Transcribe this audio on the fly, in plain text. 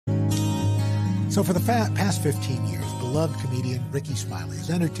So for the past 15 years, beloved comedian Rickey Smiley has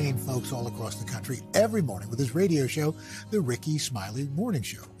entertained folks all across the country every morning with his radio show, The Rickey Smiley Morning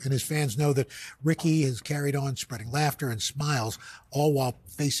Show. And his fans know that Rickey has carried on spreading laughter and smiles, all while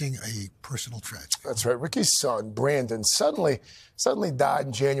facing a personal tragedy. That's right. Rickey's son, Brandon, suddenly died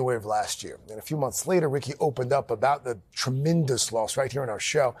in January of last year. And a few months later, Rickey opened up about the tremendous loss right here on our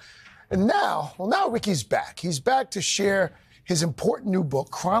show. And now Rickey's back. He's back to share his important new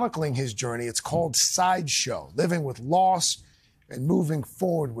book chronicling his journey. It's called Sideshow, Living with Loss and Moving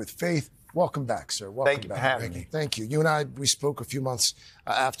Forward with Faith. Welcome back, sir. Welcome Thank you back, for having Rickey. me. Thank you. You and I, we spoke a few months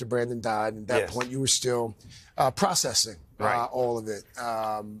after Brandon died. And at that point, you were still processing all of it.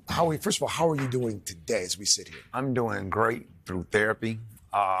 First of all, how are you doing today as we sit here? I'm doing great through therapy.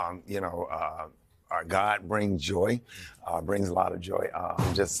 God brings joy, brings a lot of joy.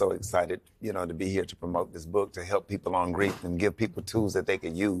 I'm just so excited, to be here to promote this book, to help people on grief and give people tools that they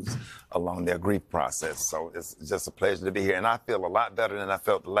can use along their grief process. So it's just a pleasure to be here. And I feel a lot better than I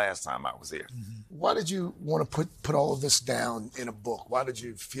felt the last time I was here. Mm-hmm. Why did you want to put all of this down in a book? Why did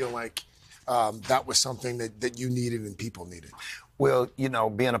you feel like that was something that you needed and people needed? Well,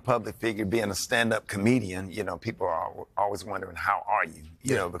 being a public figure, being a stand-up comedian, people are always wondering, how are you?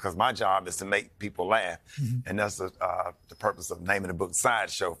 You know, because my job is to make people laugh. Mm-hmm. And that's the purpose of naming the book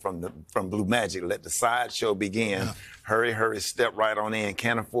Sideshow from Blue Magic. Let the sideshow begin. Yeah. Hurry, hurry, step right on in.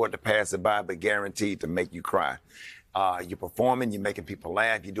 Can't afford to pass it by, but guaranteed to make you cry. You're performing, you're making people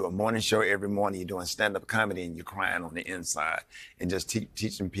laugh. You do a morning show every morning. You're doing stand-up comedy, and you're crying on the inside. And just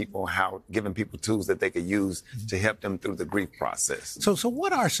teaching people giving people tools that they could use to help them through the grief process. So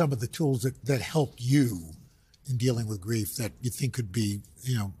what are some of the tools that help you in dealing with grief that you think could be,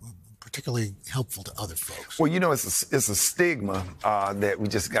 particularly helpful to other folks? Well, it's a stigma that we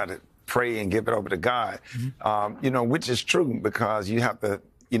just got to pray and give it over to God. Mm-hmm. Which is true, because you have to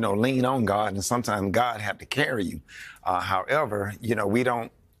lean on God, and sometimes God have to carry you. However, we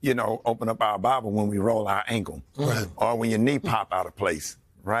don't, open up our Bible when we roll our ankle, right, or when your knee pop out of place,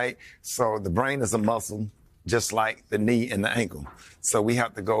 right? So the brain is a muscle, just like the knee and the ankle. So we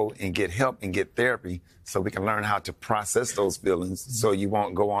have to go and get help and get therapy so we can learn how to process those feelings, so you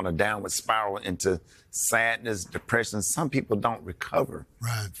won't go on a downward spiral into sadness, depression. Some people don't recover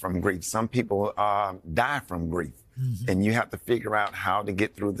from grief. Some people die from grief. Mm-hmm. And you have to figure out how to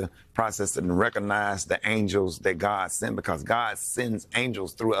get through the process and recognize the angels that God sent, because God sends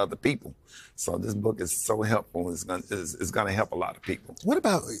angels through other people. So this book is so helpful. It's going to help a lot of people. What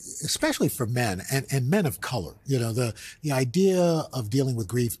about, especially for men and men of color, the idea of dealing with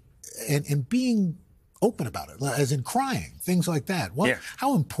grief and being open about it, as in crying, things like that.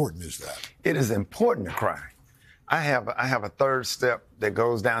 How important is that? It is important to cry. I have a third step that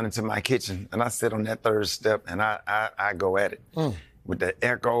goes down into my kitchen, and I sit on that third step and I go at it. With the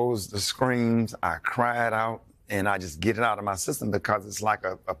echoes, the screams, I cry it out, and I just get it out of my system, because it's like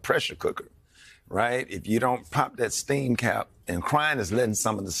a pressure cooker, right? If you don't pop that steam cap, and crying is letting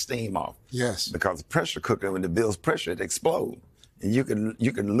some of the steam off. Yes. Because the pressure cooker, when it builds pressure, it explodes, and you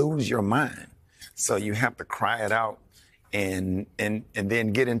can lose your mind. So you have to cry it out. And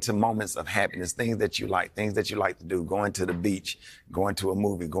then get into moments of happiness, things that you like to do, going to the beach, going to a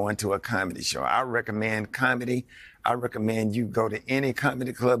movie, going to a comedy show. I recommend comedy. I recommend you go to any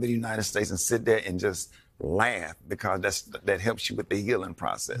comedy club in the United States and sit there and just laugh, because that helps you with the healing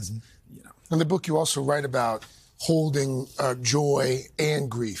process. Mm-hmm. In the book, you also write about holding joy and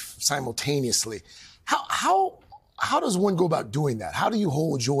grief simultaneously. How does one go about doing that? How do you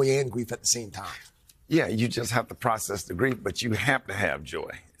hold joy and grief at the same time? Yeah, you just have to process the grief, but you have to have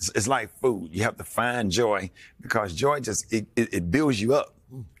joy. It's like food. You have to find joy, because joy it builds you up.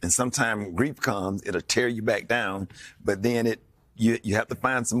 And sometimes grief comes, it'll tear you back down, but then you have to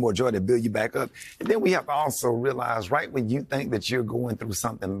find some more joy to build you back up. And then we have to also realize, right when you think that you're going through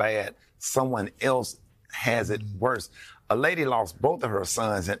something bad, someone else has it worse. A lady lost both of her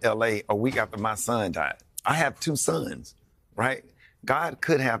sons in L.A. a week after my son died. I have 2 sons, right? God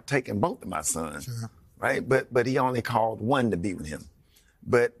could have taken both of my sons. Sure. Right, but he only called one to be with him,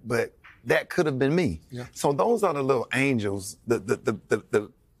 but that could have been me. Yeah. So those are the little angels,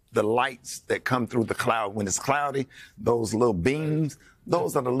 the lights that come through the cloud when it's cloudy. Those little beams,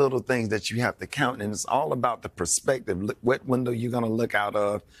 those are the little things that you have to count, and it's all about the perspective. What window you're going to look out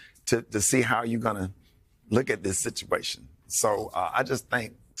of to see how you're going to look at this situation. So I just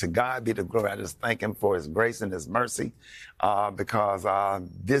think, to God be the glory. I just thank him for his grace and his mercy, because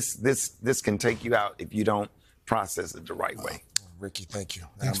this can take you out if you don't process it the right way. Rickey, thank you.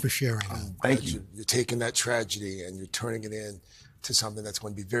 Thanks for sharing. Thank you. You're taking that tragedy and you're turning it into something that's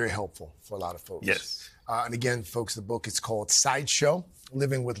going to be very helpful for a lot of folks. Yes. And again, folks, the book is called Sideshow,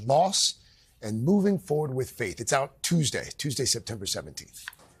 Living with Loss and moving forward with faith. It's out Tuesday, September 17th.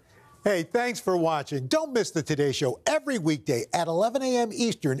 Hey, thanks for watching. Don't miss the Today Show every weekday at 11 a.m.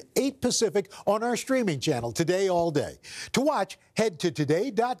 Eastern, 8 Pacific on our streaming channel, Today All Day. To watch, head to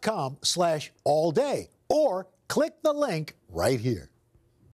today.com/allday or click the link right here.